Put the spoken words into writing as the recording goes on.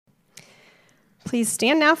Please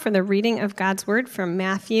stand now for the reading of God's word from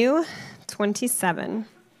Matthew 27.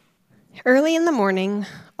 Early in the morning,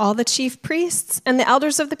 all the chief priests and the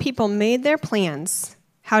elders of the people made their plans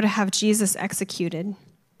how to have Jesus executed.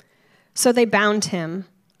 So they bound him,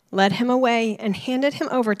 led him away, and handed him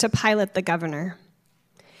over to Pilate the governor.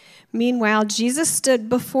 Meanwhile, Jesus stood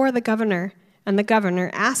before the governor, and the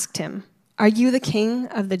governor asked him, "Are you the king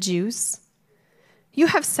of the Jews?" "You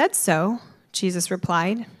have said so," Jesus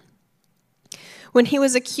replied. When he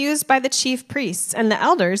was accused by the chief priests and the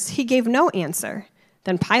elders, he gave no answer.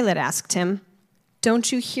 Then Pilate asked him,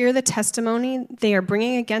 "Don't you hear the testimony they are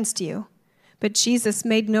bringing against you?" But Jesus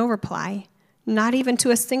made no reply, not even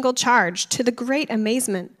to a single charge, to the great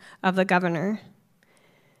amazement of the governor.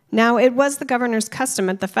 Now it was the governor's custom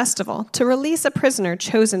at the festival to release a prisoner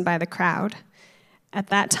chosen by the crowd. At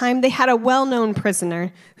that time they had a well-known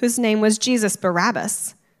prisoner whose name was Jesus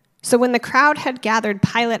Barabbas. So when the crowd had gathered,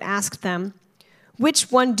 Pilate asked them,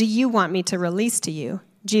 "Which one do you want me to release to you,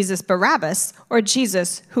 Jesus Barabbas or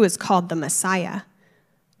Jesus who is called the Messiah?"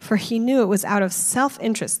 For he knew it was out of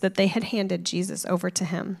self-interest that they had handed Jesus over to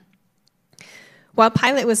him. While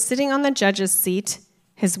Pilate was sitting on the judge's seat,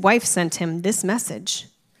 his wife sent him this message: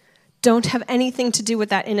 "Don't have anything to do with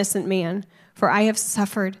that innocent man, for I have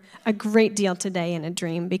suffered a great deal today in a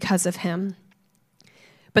dream because of him."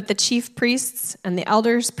 But the chief priests and the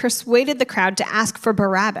elders persuaded the crowd to ask for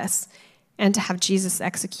Barabbas and to have Jesus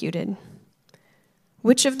executed.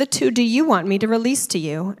 "Which of the two do you want me to release to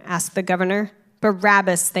you?" asked the governor.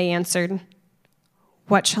 "Barabbas," they answered.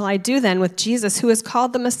 "What shall I do then with Jesus who is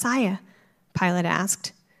called the Messiah?" Pilate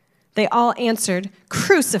asked. They all answered,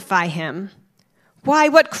 "Crucify him." "Why,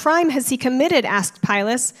 what crime has he committed?" asked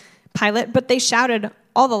Pilate, but they shouted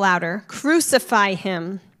all the louder, "Crucify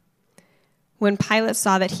him." When Pilate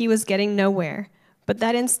saw that he was getting nowhere, but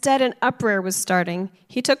that instead an uproar was starting,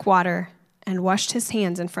 he took water and washed his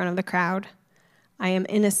hands in front of the crowd. "I am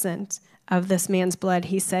innocent of this man's blood,"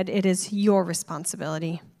 he said. "It is your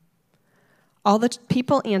responsibility." All the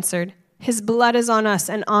people answered, "His blood is on us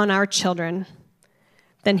and on our children."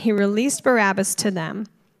 Then he released Barabbas to them,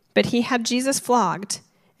 but he had Jesus flogged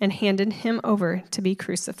and handed him over to be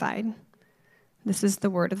crucified. This is the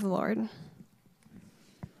word of the Lord.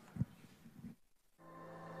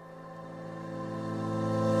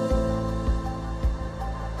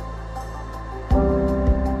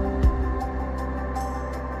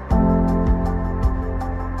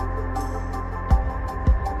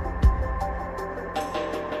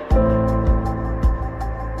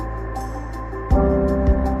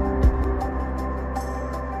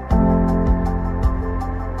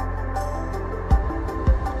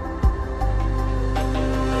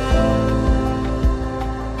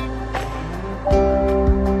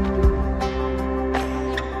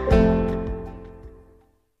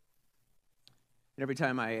 Every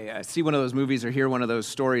time I see one of those movies or hear one of those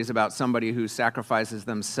stories about somebody who sacrifices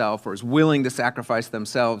themselves or is willing to sacrifice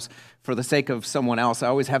themselves for the sake of someone else, I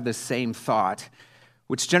always have this same thought,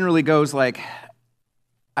 which generally goes like,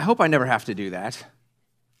 I hope I never have to do that.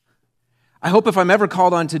 I hope if I'm ever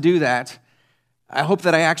called on to do that, I hope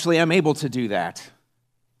that I actually am able to do that.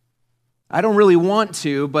 I don't really want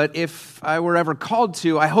to, but if I were ever called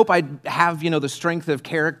to, I hope I'd have, the strength of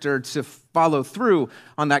character to follow through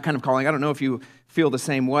on that kind of calling. I don't know if you feel the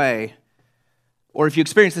same way, or if you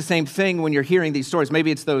experience the same thing when you're hearing these stories.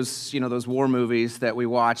 Maybe it's those war movies that we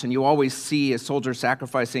watch, and you always see a soldier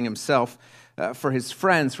sacrificing himself for his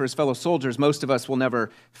friends, for his fellow soldiers. Most of us will never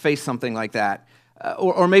face something like that.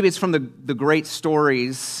 Or maybe it's from the great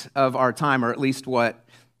stories of our time, or at least what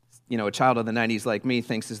a child of the 90s like me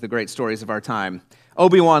thinks is the great stories of our time.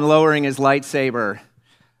 Obi-Wan lowering his lightsaber,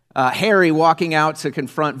 Harry walking out to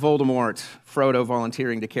confront Voldemort, Frodo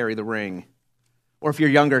volunteering to carry the ring. Or if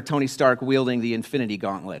you're younger, Tony Stark wielding the Infinity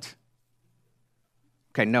Gauntlet.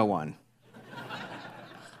 Okay, no one.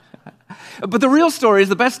 But the real stories,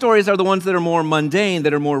 the best stories, are the ones that are more mundane,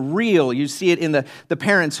 that are more real. You see it in the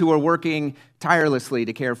parents who are working tirelessly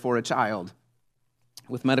to care for a child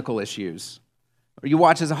with medical issues. Or you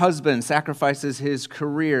watch as a husband sacrifices his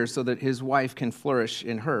career so that his wife can flourish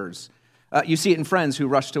in hers. You see it in friends who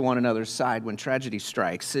rush to one another's side when tragedy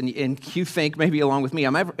strikes. And you think, maybe along with me,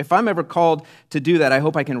 if I'm ever called to do that, I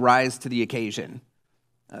hope I can rise to the occasion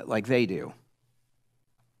like they do.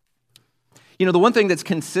 The one thing that's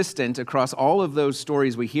consistent across all of those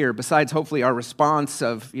stories we hear, besides hopefully our response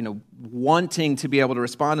of, wanting to be able to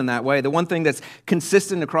respond in that way, the one thing that's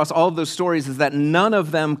consistent across all of those stories is that none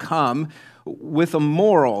of them come with a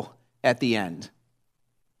moral at the end.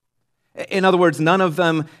 In other words, none of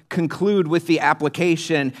them conclude with the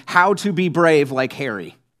application, how to be brave like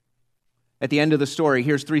Harry. At the end of the story,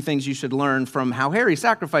 here's 3 things you should learn from how Harry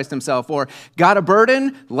sacrificed himself, or got a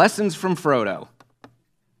burden? Lessons from Frodo.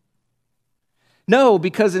 No,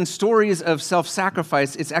 because in stories of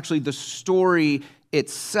self-sacrifice, it's actually the story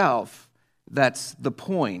itself that's the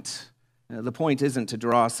point. The point isn't to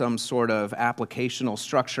draw some sort of applicational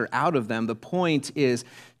structure out of them. The point is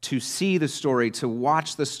to see the story, to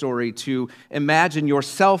watch the story, to imagine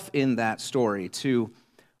yourself in that story, to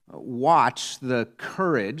watch the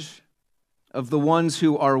courage of the ones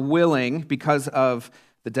who are willing, because of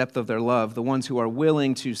the depth of their love, the ones who are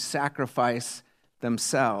willing to sacrifice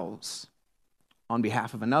themselves on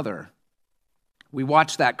behalf of another. We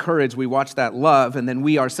watch that courage, we watch that love, and then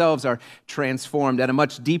we ourselves are transformed at a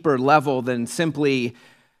much deeper level than simply,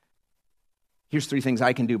 here's 3 things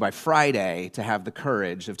I can do by Friday to have the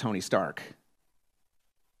courage of Tony Stark.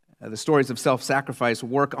 The stories of self-sacrifice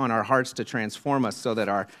work on our hearts to transform us so that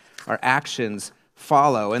our actions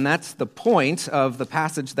follow. And that's the point of the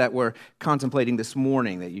passage that we're contemplating this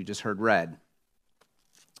morning that you just heard read.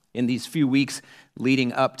 In these few weeks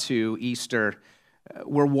leading up to Easter,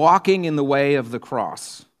 we're walking in the way of the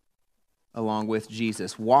cross along with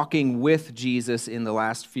Jesus, walking with Jesus in the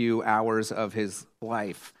last few hours of his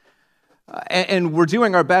life. And we're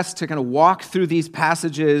doing our best to kind of walk through these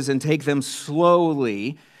passages and take them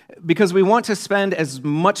slowly because we want to spend as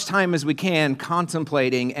much time as we can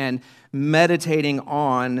contemplating and meditating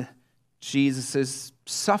on Jesus'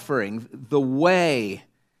 suffering, the way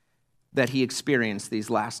that he experienced these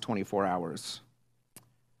last 24 hours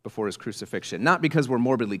before his crucifixion. Not because we're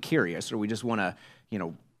morbidly curious or we just want to,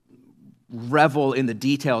 revel in the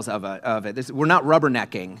details of it. We're not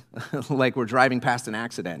rubbernecking like we're driving past an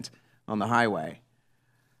accident on the highway.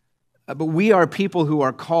 But we are people who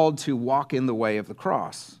are called to walk in the way of the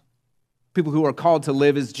cross. People who are called to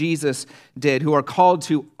live as Jesus did, who are called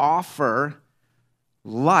to offer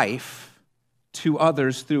life to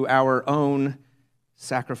others through our own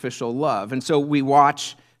sacrificial love. And so we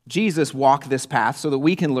watch Jesus walk this path so that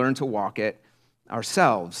we can learn to walk it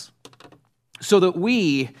ourselves, so that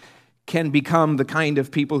we can become the kind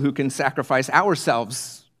of people who can sacrifice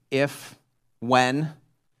ourselves when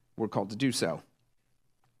we're called to do so.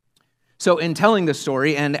 So in telling the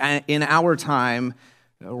story and in our time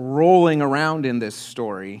rolling around in this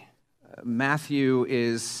story, Matthew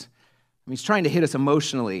he's trying to hit us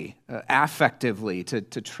emotionally, affectively,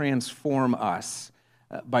 to transform us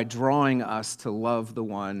by drawing us to love the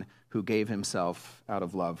one who gave himself out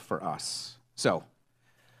of love for us. So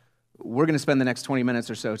we're going to spend the next 20 minutes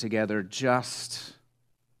or so together just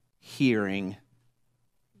hearing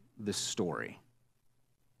this story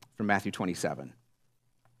from Matthew 27.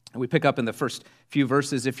 And we pick up in the first few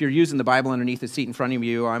verses. If you're using the Bible underneath the seat in front of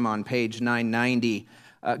you, I'm on page 990.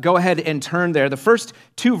 Go ahead and turn there. The first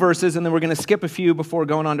 2 verses, and then we're going to skip a few before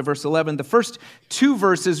going on to verse 11. The first 2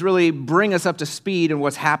 verses really bring us up to speed in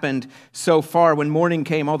what's happened so far. When morning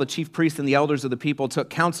came, all the chief priests and the elders of the people took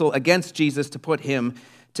counsel against Jesus to put him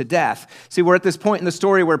to death. See, we're at this point in the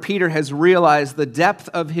story where Peter has realized the depth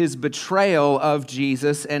of his betrayal of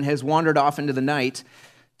Jesus and has wandered off into the night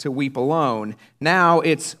to weep alone. Now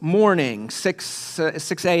it's morning, 6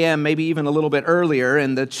 a.m., maybe even a little bit earlier,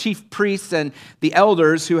 and the chief priests and the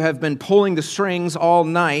elders who have been pulling the strings all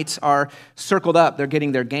night are circled up. They're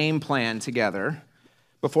getting their game plan together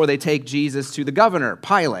before they take Jesus to the governor,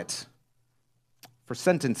 Pilate, for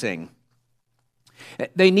sentencing.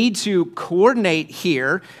 They need to coordinate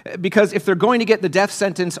here because if they're going to get the death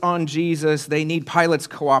sentence on Jesus, they need Pilate's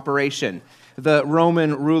cooperation. The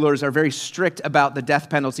Roman rulers are very strict about the death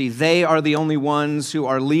penalty. They are the only ones who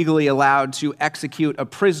are legally allowed to execute a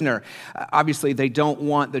prisoner. Obviously, they don't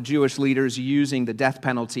want the Jewish leaders using the death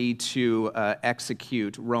penalty to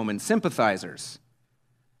execute Roman sympathizers.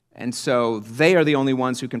 And so they are the only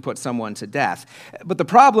ones who can put someone to death. But the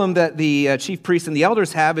problem that the chief priests and the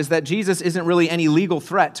elders have is that Jesus isn't really any legal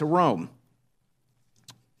threat to Rome.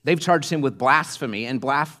 They've charged him with blasphemy, and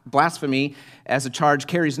blasphemy as a charge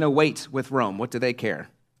carries no weight with Rome. What do they care?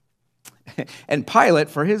 And Pilate,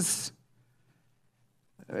 as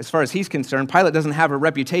far as he's concerned, Pilate doesn't have a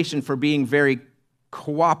reputation for being very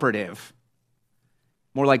cooperative,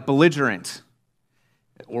 more like belligerent,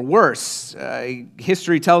 or worse.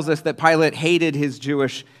 History tells us that Pilate hated his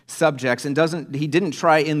Jewish subjects and he didn't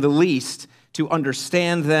try in the least to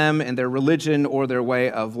understand them and their religion or their way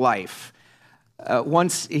of life.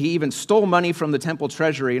 Once he even stole money from the temple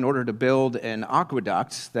treasury in order to build an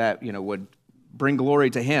aqueduct that would bring glory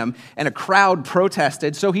to him, and a crowd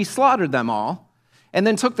protested, so he slaughtered them all, and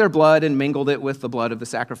then took their blood and mingled it with the blood of the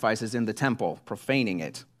sacrifices in the temple, profaning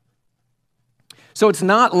it. So it's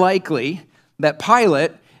not likely that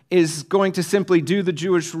Pilate is going to simply do the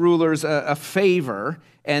Jewish rulers a favor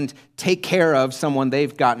and take care of someone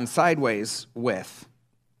they've gotten sideways with.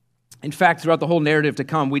 In fact, throughout the whole narrative to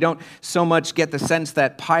come, we don't so much get the sense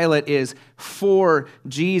that Pilate is for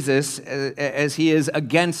Jesus as he is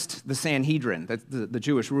against the Sanhedrin, the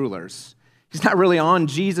Jewish rulers. He's not really on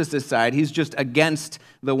Jesus' side. He's just against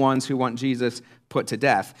the ones who want Jesus put to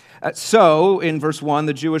death. So, in verse 1,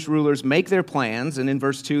 the Jewish rulers make their plans, and in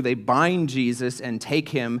verse 2, they bind Jesus and take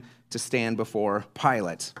him to stand before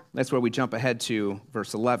Pilate. That's where we jump ahead to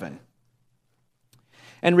verse 11.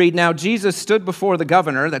 And read, "Now Jesus stood before the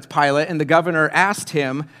governor," that's Pilate, "and the governor asked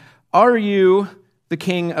him, 'Are you the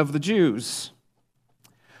king of the Jews?'"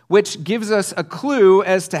 Which gives us a clue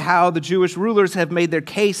as to how the Jewish rulers have made their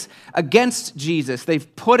case against Jesus.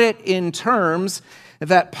 They've put it in terms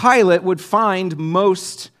that Pilate would find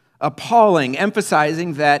most appalling,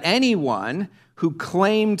 emphasizing that anyone who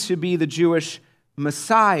claimed to be the Jewish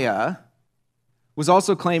Messiah was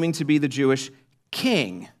also claiming to be the Jewish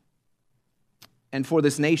king. And for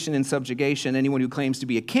this nation in subjugation, anyone who claims to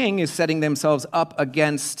be a king is setting themselves up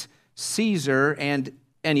against Caesar and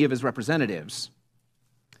any of his representatives.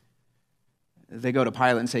 They go to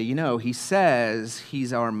Pilate and say, he says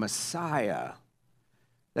he's our Messiah.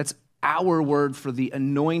 That's our word for the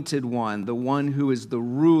anointed one, the one who is the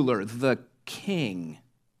ruler, the king.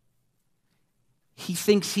 He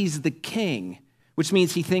thinks he's the king, which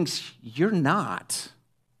means he thinks you're not.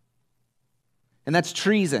 And that's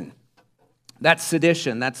treason. That's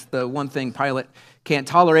sedition. That's the one thing Pilate can't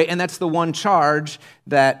tolerate, and that's the one charge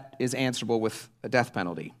that is answerable with a death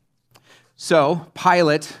penalty. So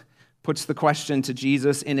Pilate puts the question to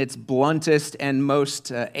Jesus in its bluntest and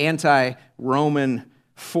most anti-Roman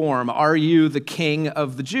form. Are you the king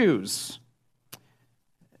of the Jews?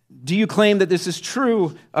 Do you claim that this is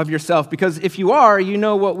true of yourself? Because if you are, you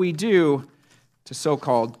know what we do to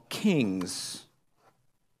so-called kings.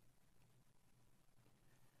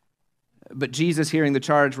 But Jesus, hearing the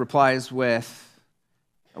charge, replies with,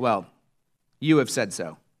 well, you have said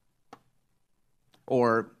so.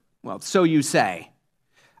 Or, well, so you say.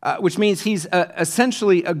 Which means he's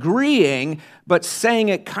essentially agreeing, but saying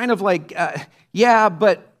it kind of like, yeah,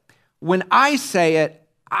 but when I say it,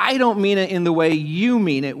 I don't mean it in the way you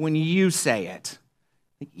mean it when you say it.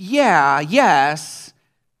 Yeah, yes,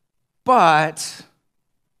 but...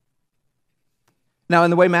 Now, in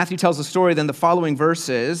the way Matthew tells the story, then the following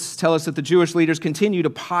verses tell us that the Jewish leaders continue to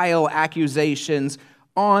pile accusations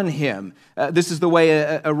on him. This is the way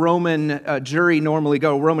a Roman jury normally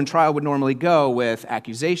go. A Roman trial would normally go with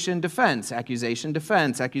accusation, defense, accusation,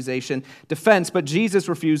 defense, accusation, defense. But Jesus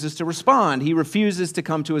refuses to respond. He refuses to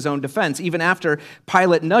come to his own defense, even after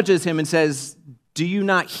Pilate nudges him and says, "Do you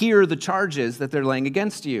not hear the charges that they're laying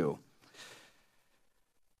against you?"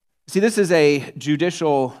 See, this is a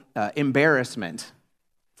judicial embarrassment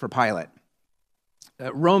for Pilate.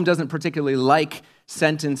 Rome doesn't particularly like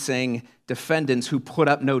sentencing defendants who put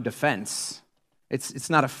up no defense. It's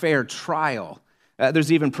not a fair trial.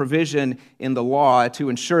 There's even provision in the law to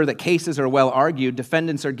ensure that cases are well argued.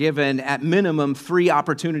 Defendants are given, at minimum, 3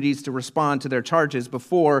 opportunities to respond to their charges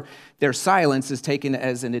before their silence is taken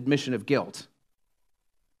as an admission of guilt.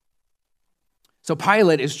 So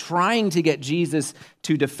Pilate is trying to get Jesus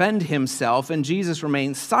to defend himself, and Jesus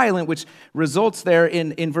remains silent, which results there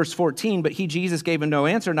in verse 14. But Jesus, gave him no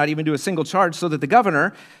answer, not even to a single charge, so that the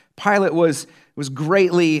governor, Pilate, was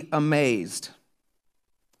greatly amazed.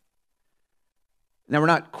 Now, we're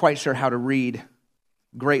not quite sure how to read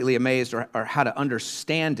greatly amazed or how to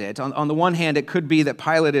understand it. On the one hand, it could be that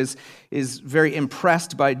Pilate is very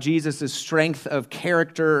impressed by Jesus' strength of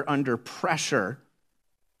character under pressure.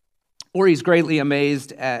 Or he's greatly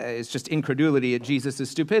amazed it's just incredulity at Jesus'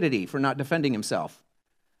 stupidity for not defending himself,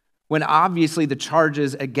 when obviously the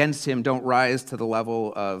charges against him don't rise to the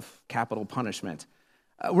level of capital punishment.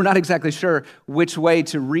 We're not exactly sure which way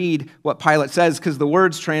to read what Pilate says, because the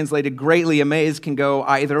words translated greatly amazed can go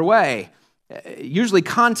either way. Usually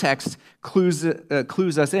context clues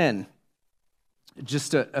us in.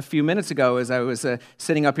 Just a few minutes ago, as I was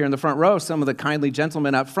sitting up here in the front row, some of the kindly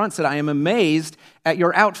gentlemen up front said, "I am amazed at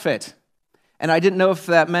your outfit." And I didn't know if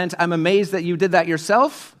that meant, "I'm amazed that you did that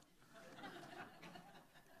yourself,"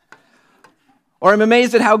 or "I'm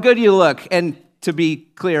amazed at how good you look." And to be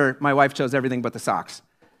clear, my wife chose everything but the socks.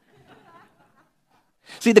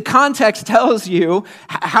 See, the context tells you,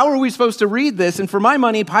 how are we supposed to read this? And for my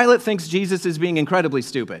money, Pilate thinks Jesus is being incredibly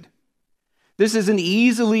stupid. This is an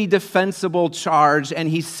easily defensible charge, and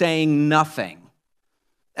he's saying nothing.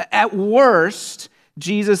 At worst,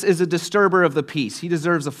 Jesus is a disturber of the peace. He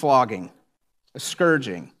deserves a flogging, a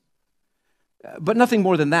scourging. But nothing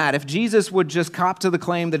more than that. If Jesus would just cop to the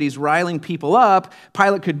claim that he's riling people up,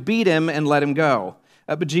 Pilate could beat him and let him go.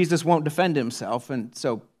 But Jesus won't defend himself, and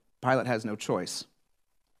so Pilate has no choice.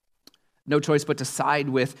 No choice but to side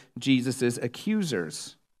with Jesus'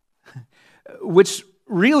 accusers, which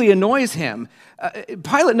really annoys him.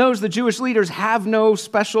 Pilate knows the Jewish leaders have no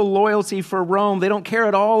special loyalty for Rome. They don't care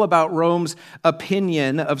at all about Rome's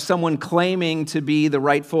opinion of someone claiming to be the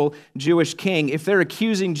rightful Jewish king. If they're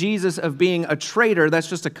accusing Jesus of being a traitor, that's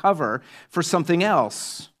just a cover for something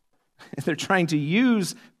else. They're trying to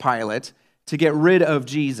use Pilate to get rid of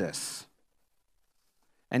Jesus,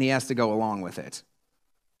 and he has to go along with it.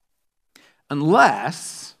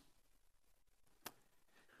 Unless,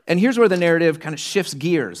 and here's where the narrative kind of shifts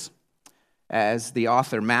gears, as the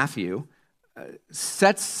author Matthew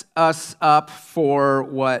sets us up for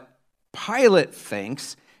what Pilate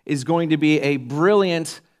thinks is going to be a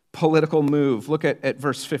brilliant political move. Look at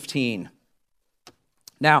verse 15.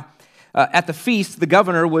 Now, at the feast, the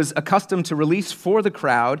governor was accustomed to release for the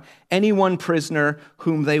crowd any one prisoner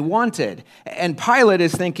whom they wanted. And Pilate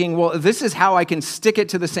is thinking, well, this is how I can stick it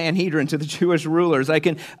to the Sanhedrin, to the Jewish rulers. I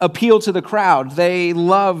can appeal to the crowd. They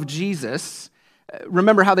love Jesus.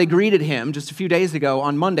 Remember how they greeted him just a few days ago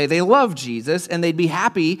on Monday. They love Jesus, and they'd be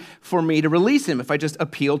happy for me to release him if I just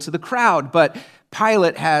appeal to the crowd. But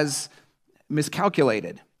Pilate has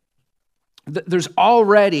miscalculated. There's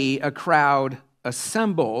already a crowd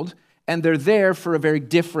assembled, and they're there for a very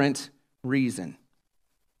different reason.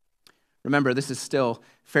 Remember, this is still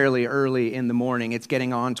fairly early in the morning. It's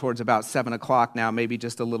getting on towards about 7 o'clock now, maybe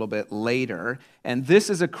just a little bit later. And this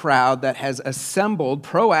is a crowd that has assembled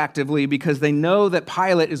proactively because they know that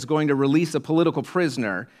Pilate is going to release a political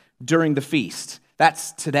prisoner during the feast.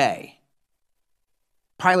 That's today.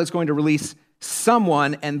 Pilate's going to release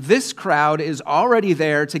someone, and this crowd is already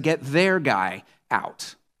there to get their guy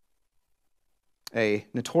out. A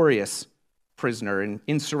notorious prisoner, an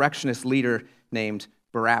insurrectionist leader named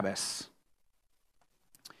Barabbas.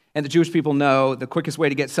 And the Jewish people know the quickest way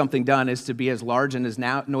to get something done is to be as large and as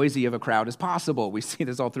noisy of a crowd as possible. We see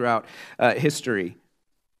this all throughout history,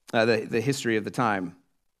 the history of the time.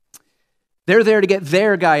 They're there to get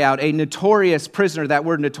their guy out, a notorious prisoner. That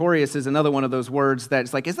word notorious is another one of those words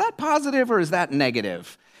that's like, is that positive or is that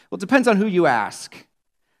negative? Well, it depends on who you ask.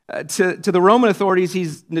 To the Roman authorities,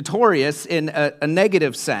 he's notorious in a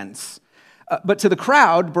negative sense. But to the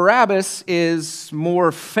crowd, Barabbas is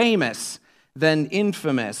more famous than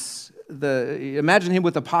infamous. Imagine him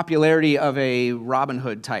with the popularity of a Robin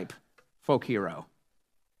Hood type folk hero.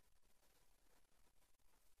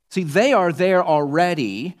 See, they are there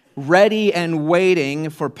already, ready and waiting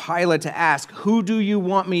for Pilate to ask, who do you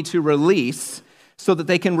want me to release? So that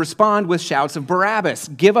they can respond with shouts of Barabbas.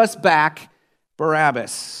 Give us back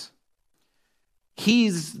Barabbas.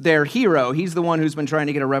 He's their hero. He's the one who's been trying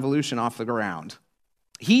to get a revolution off the ground.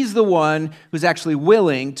 He's the one who's actually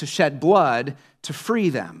willing to shed blood to free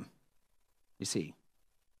them, you see.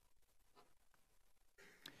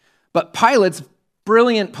 But Pilate's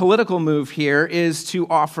brilliant political move here is to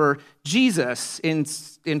offer Jesus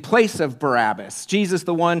in place of Barabbas. Jesus,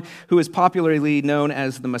 the one who is popularly known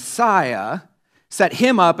as the Messiah, set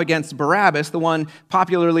him up against Barabbas, the one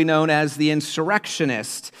popularly known as the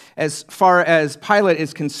insurrectionist. As far as Pilate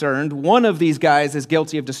is concerned, one of these guys is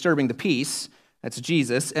guilty of disturbing the peace, that's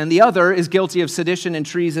Jesus, and the other is guilty of sedition and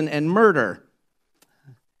treason and murder,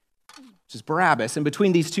 which is Barabbas. And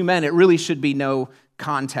between these two men, it really should be no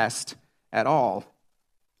contest at all.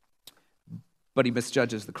 But he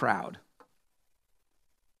misjudges the crowd.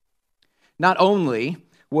 Not only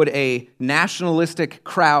would a nationalistic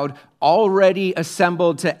crowd already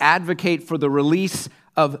assembled to advocate for the release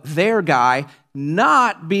of their guy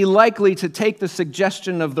not be likely to take the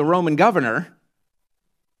suggestion of the Roman governor,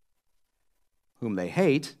 whom they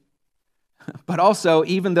hate, but also,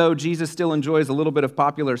 even though Jesus still enjoys a little bit of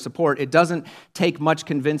popular support, it doesn't take much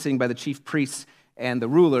convincing by the chief priests and the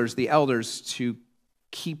rulers, the elders, to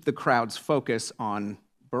keep the crowd's focus on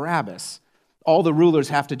Barabbas. All the rulers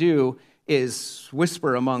have to do is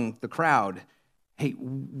whisper among the crowd, hey,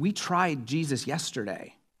 we tried Jesus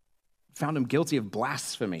yesterday, found him guilty of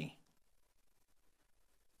blasphemy.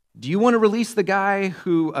 Do you want to release the guy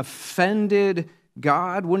who offended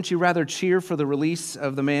God? Wouldn't you rather cheer for the release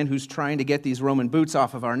of the man who's trying to get these Roman boots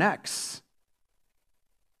off of our necks?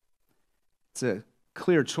 It's a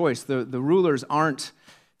clear choice. The rulers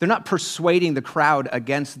they're not persuading the crowd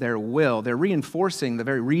against their will. They're reinforcing the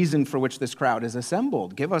very reason for which this crowd is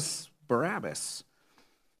assembled. Give us Barabbas.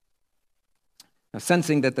 Now,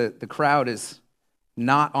 sensing that the crowd is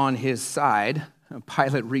not on his side,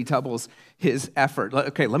 Pilate redoubles his effort.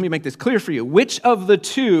 Okay, let me make this clear for you. Which of the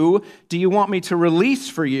two do you want me to release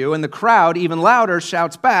for you? And the crowd, even louder,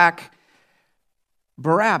 shouts back,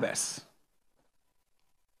 Barabbas.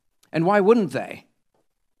 And why wouldn't they?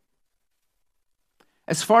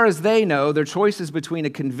 As far as they know, their choice is between a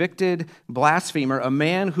convicted blasphemer, a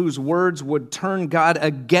man whose words would turn God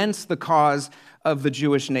against the cause of the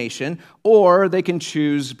Jewish nation, or they can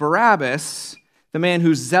choose Barabbas, the man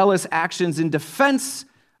whose zealous actions in defense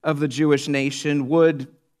of the Jewish nation would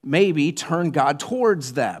maybe turn God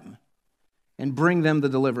towards them and bring them the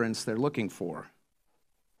deliverance they're looking for.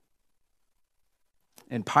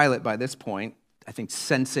 And Pilate, by this point, I think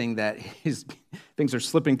sensing that his things are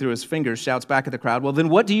slipping through his fingers, shouts back at the crowd, well, then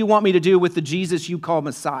what do you want me to do with the Jesus you call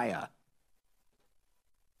Messiah?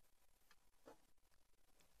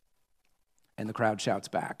 And the crowd shouts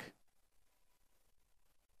back,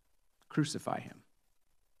 crucify him.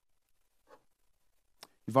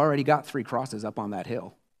 You've already got 3 crosses up on that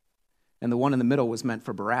hill, and the one in the middle was meant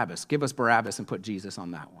for Barabbas. Give us Barabbas and put Jesus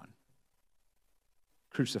on that one.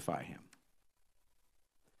 Crucify him.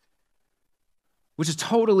 Which is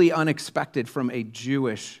totally unexpected from a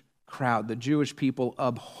Jewish crowd. The Jewish people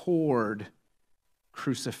abhorred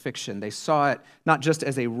crucifixion. They saw it not just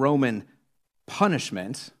as a Roman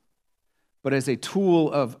punishment, but as a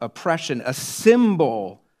tool of oppression, a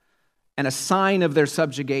symbol and a sign of their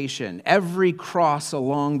subjugation. Every cross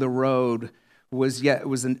along the road was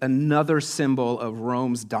another symbol of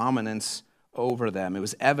Rome's dominance over them. It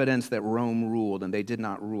was evidence that Rome ruled, and they did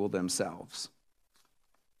not rule themselves.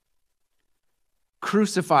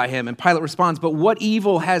 Crucify him. And Pilate responds, but what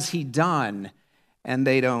evil has he done? And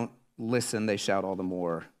they don't listen. They shout all the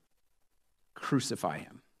more, crucify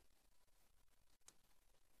him.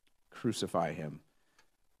 Crucify him.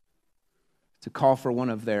 To call for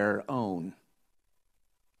one of their own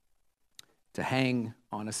to hang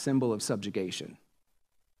on a symbol of subjugation.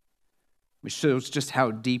 Which shows just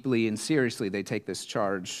how deeply and seriously they take this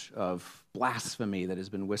charge of blasphemy that has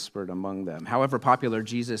been whispered among them. However popular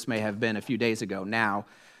Jesus may have been a few days ago, now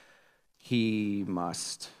he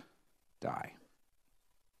must die.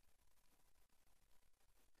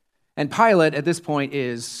 And Pilate, at this point,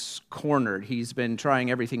 is cornered. He's been trying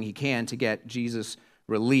everything he can to get Jesus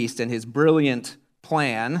released, and his brilliant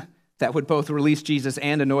plan that would both release Jesus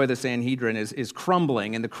and annoy the Sanhedrin is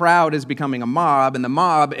crumbling, and the crowd is becoming a mob, and the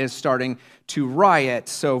mob is starting to riot.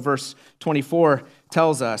 So verse 24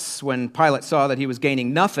 tells us, when Pilate saw that he was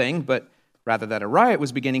gaining nothing, but rather that a riot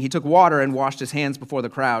was beginning, he took water and washed his hands before the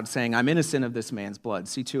crowd, saying, I'm innocent of this man's blood.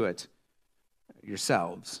 See to it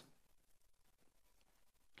yourselves.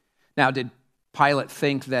 Now, did Pilate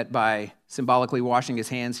think that by symbolically washing his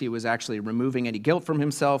hands, he was actually removing any guilt from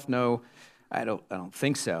himself? No, I don't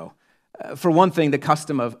think so. For one thing, the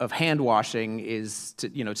custom of hand washing is to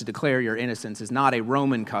declare your innocence is not a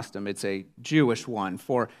Roman custom, it's a Jewish one.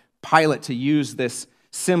 For Pilate to use this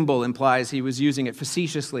symbol implies he was using it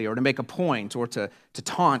facetiously or to make a point or to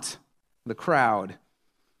taunt the crowd.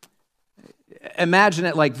 Imagine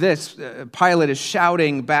it like this. Pilate is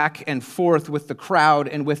shouting back and forth with the crowd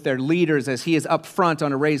and with their leaders as he is up front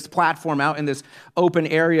on a raised platform out in this open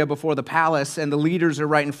area before the palace, and the leaders are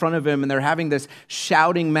right in front of him, and they're having this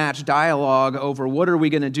shouting match dialogue over what are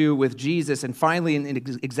we going to do with Jesus. And finally, in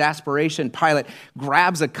exasperation, Pilate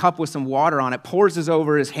grabs a cup with some water on it, pours it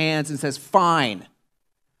over his hands, and says, fine,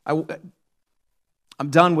 I'm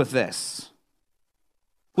done with this.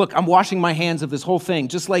 Look, I'm washing my hands of this whole thing,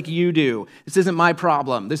 just like you do. This isn't my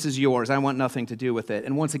problem. This is yours. I want nothing to do with it.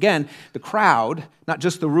 And once again, the crowd, not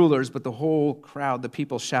just the rulers, but the whole crowd, the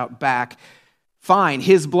people shout back, fine,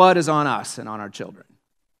 his blood is on us and on our children.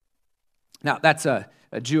 Now, that's a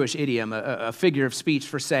Jewish idiom, a figure of speech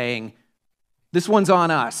for saying, this one's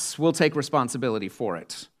on us. We'll take responsibility for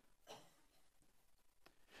it.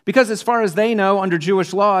 Because as far as they know, under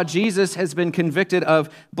Jewish law, Jesus has been convicted of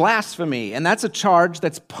blasphemy, and that's a charge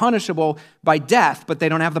that's punishable by death, but they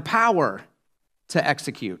don't have the power to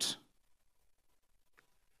execute.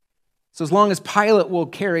 So as long as Pilate will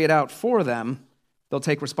carry it out for them, they'll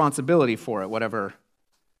take responsibility for it, whatever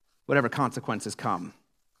consequences come.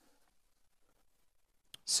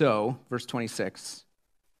 So, verse 26,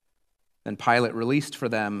 then Pilate released for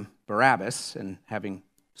them Barabbas, and having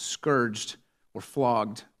scourged or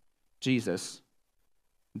flogged Jesus,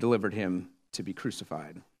 delivered him to be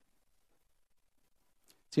crucified.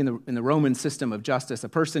 See, in the Roman system of justice, a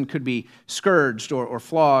person could be scourged or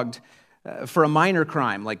flogged for a minor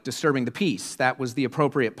crime, like disturbing the peace. That was the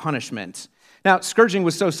appropriate punishment. Now, scourging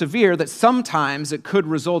was so severe that sometimes it could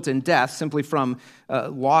result in death simply from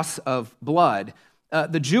loss of blood.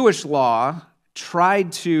 The Jewish law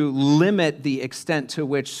tried to limit the extent to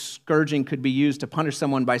which scourging could be used to punish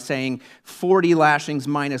someone by saying 40 lashings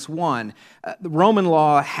minus 1. The Roman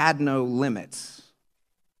law had no limits.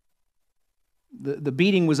 The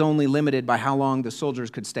beating was only limited by how long the soldiers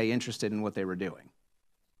could stay interested in what they were doing,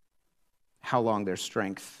 how long their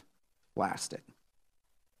strength lasted.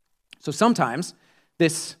 So sometimes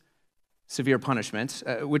this severe punishment,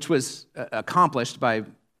 which was accomplished by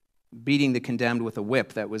beating the condemned with a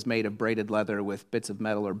whip that was made of braided leather with bits of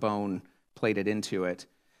metal or bone plated into it.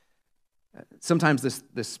 Sometimes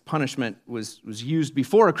this punishment was used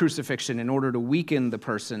before a crucifixion in order to weaken the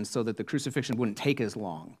person so that the crucifixion wouldn't take as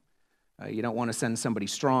long. You don't want to send somebody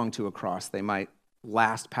strong to a cross. They might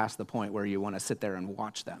last past the point where you want to sit there and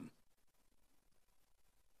watch them.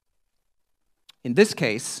 In this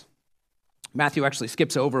case, Matthew actually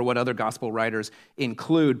skips over what other gospel writers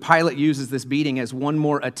include. Pilate uses this beating as one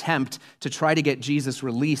more attempt to try to get Jesus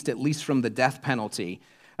released, at least from the death penalty.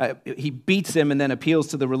 He beats him and then appeals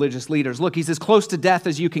to the religious leaders. Look, he's as close to death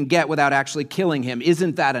as you can get without actually killing him.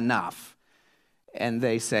 Isn't that enough? And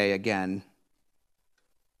they say again,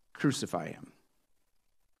 crucify him.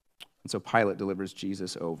 And so Pilate delivers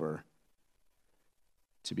Jesus over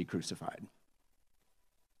to be crucified.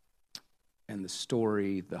 And the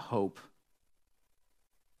story, the hope,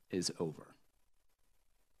 is over.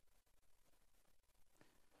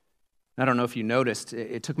 I don't know if you noticed,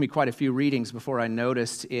 it took me quite a few readings before I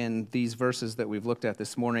noticed in these verses that we've looked at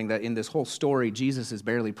this morning that in this whole story, Jesus is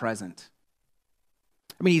barely present.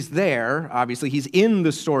 I mean, he's there, obviously. He's in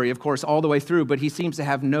the story, of course, all the way through, but he seems to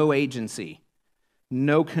have no agency,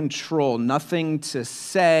 no control, nothing to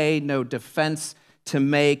say, no defense to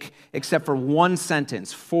make, except for one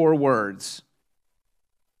sentence, 4 words.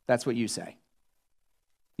 That's what you say.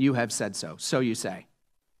 You have said so. So you say.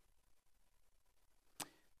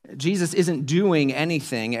 Jesus isn't doing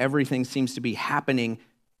anything. Everything seems to be happening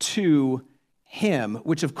to him,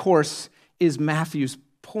 which of course is Matthew's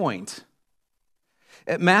point.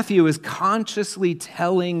 Matthew is consciously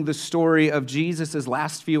telling the story of Jesus'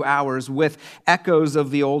 last few hours with echoes of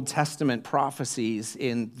the Old Testament prophecies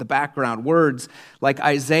in the background, words like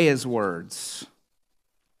Isaiah's words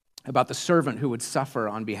about the servant who would suffer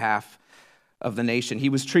on behalf of the nation. He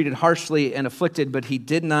was treated harshly and afflicted, but he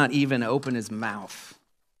did not even open his mouth.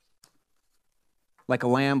 Like a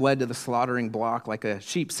lamb led to the slaughtering block, like a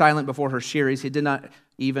sheep silent before her shearers, he did not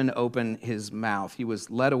even open his mouth. He was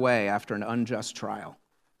led away after an unjust trial.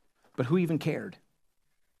 But who even cared?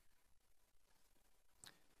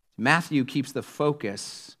 Matthew keeps the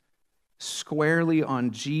focus squarely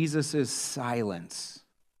on Jesus' silence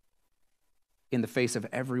in the face of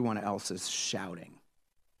everyone else's shouting.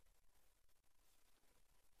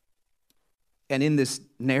 And in this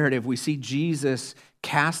narrative, we see Jesus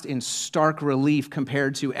cast in stark relief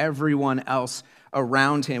compared to everyone else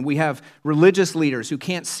around him. We have religious leaders who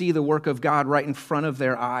can't see the work of God right in front of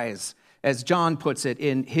their eyes. As John puts it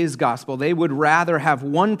in his gospel, they would rather have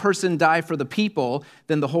one person die for the people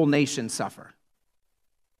than the whole nation suffer.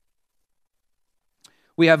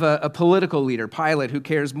 We have a political leader, Pilate, who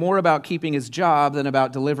cares more about keeping his job than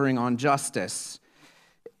about delivering on justice.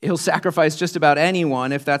 He'll sacrifice just about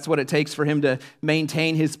anyone if that's what it takes for him to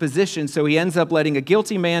maintain his position, so he ends up letting a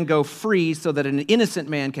guilty man go free so that an innocent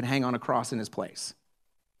man can hang on a cross in his place.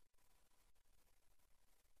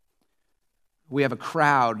 We have a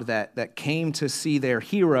crowd that came to see their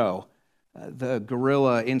hero, the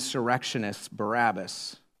guerrilla insurrectionist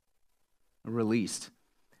Barabbas, released.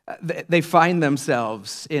 They find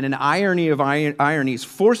themselves in an irony of ironies,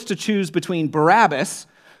 forced to choose between Barabbas,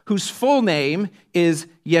 whose full name is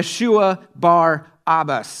Yeshua bar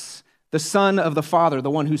Abbas, the son of the Father, the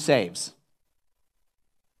one who saves.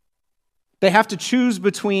 They have to choose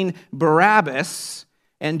between Barabbas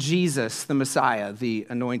and Jesus, the Messiah, the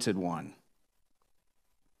anointed one.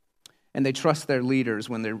 And they trust their leaders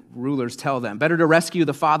when their rulers tell them, better to rescue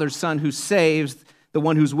the Father's Son who saves, the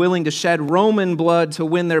one who's willing to shed Roman blood to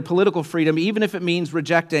win their political freedom, even if it means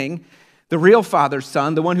rejecting the real Father's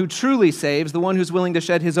Son, the one who truly saves, the one who's willing to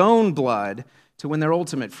shed his own blood to win their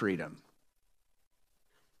ultimate freedom.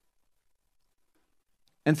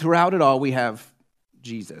 And throughout it all, we have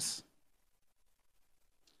Jesus,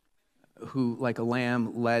 who, like a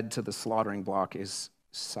lamb led to the slaughtering block, is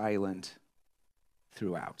silent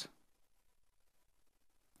throughout.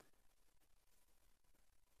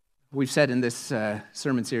 We've said in this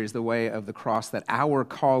sermon series, The Way of the Cross, that our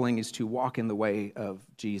calling is to walk in the way of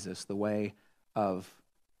Jesus, the way of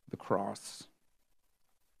the cross.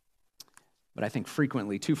 But I think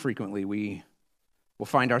frequently, too frequently, we will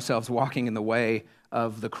find ourselves walking in the way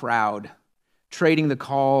of the crowd, trading the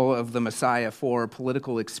call of the Messiah for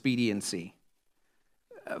political expediency.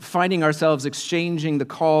 finding ourselves exchanging the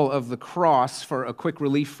call of the cross for a quick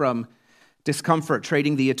relief from discomfort,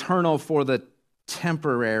 trading the eternal for the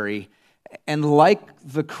temporary. And like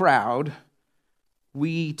the crowd,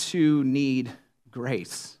 we too need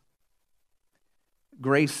grace.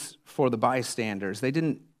 Grace for the bystanders.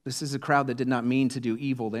 This is a crowd that did not mean to do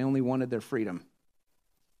evil. They only wanted their freedom.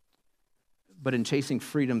 But in chasing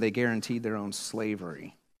freedom, they guaranteed their own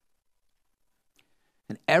slavery.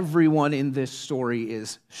 And everyone in this story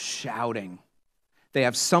is shouting. They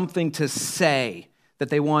have something to say that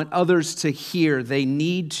they want others to hear. They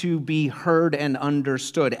need to be heard and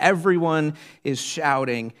understood. Everyone is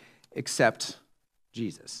shouting except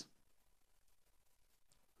Jesus,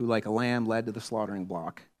 who, like a lamb led to the slaughtering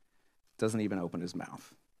block, doesn't even open his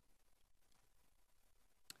mouth.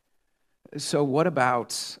 So what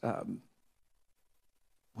about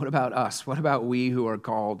us? What about we who are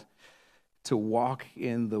called to walk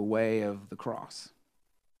in the way of the cross?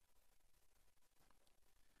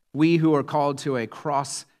 We who are called to a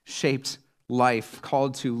cross-shaped life,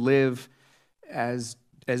 called to live as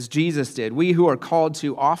Jesus did. We who are called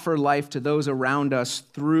to offer life to those around us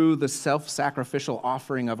through the self-sacrificial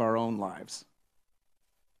offering of our own lives.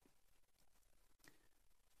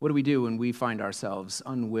 What do we do when we find ourselves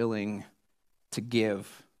unwilling to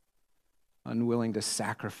give, unwilling to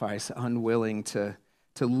sacrifice, unwilling to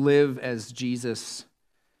live as Jesus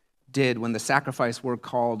did, when the sacrifice we're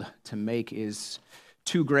called to make is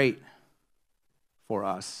too great for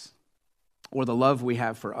us, or the love we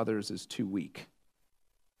have for others is too weak?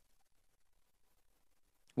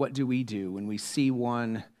 What do we do when we see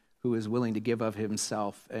one who is willing to give of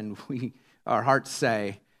himself and our hearts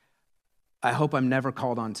say, I hope I'm never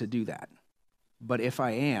called on to do that, but if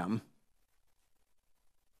I am,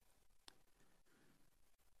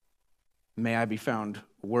 may I be found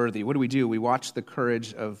worthy? What do? We watch the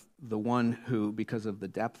courage of the one who, because of the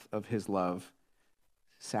depth of his love,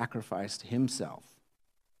 sacrificed himself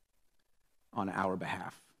on our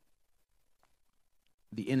behalf.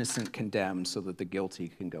 The innocent condemned so that the guilty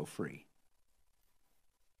can go free.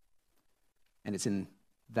 And it's in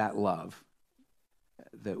that love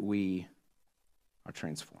that we are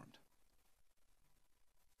transformed.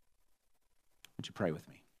 Would you pray with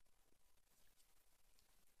me?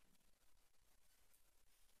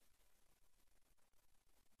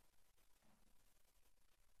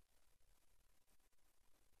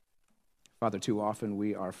 Father, too often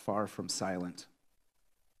we are far from silent.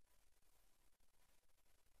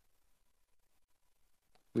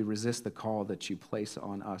 We resist the call that you place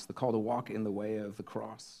on us, the call to walk in the way of the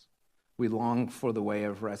cross. We long for the way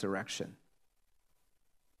of resurrection.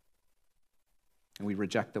 And we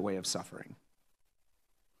reject the way of suffering.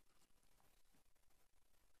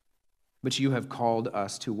 But you have called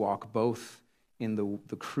us to walk both in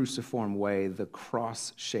the cruciform way, the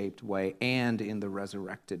cross-shaped way, and in the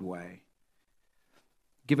resurrected way.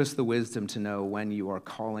 Give us the wisdom to know when you are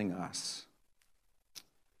calling us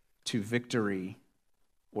to victory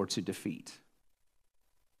or to defeat,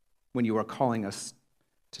 when you are calling us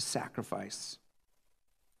to sacrifice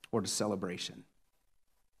or to celebration,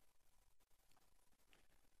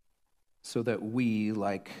 so that we,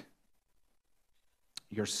 like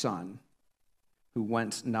your Son, who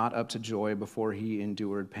went not up to joy before he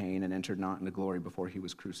endured pain and entered not into glory before he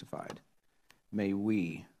was crucified, may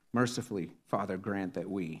we, mercifully, Father, grant that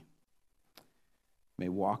we may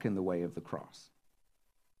walk in the way of the cross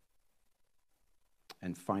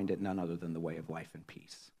and find it none other than the way of life and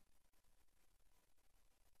peace.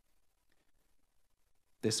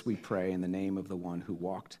 This we pray in the name of the one who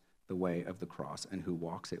walked the way of the cross and who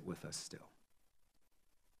walks it with us still.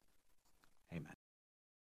 Amen.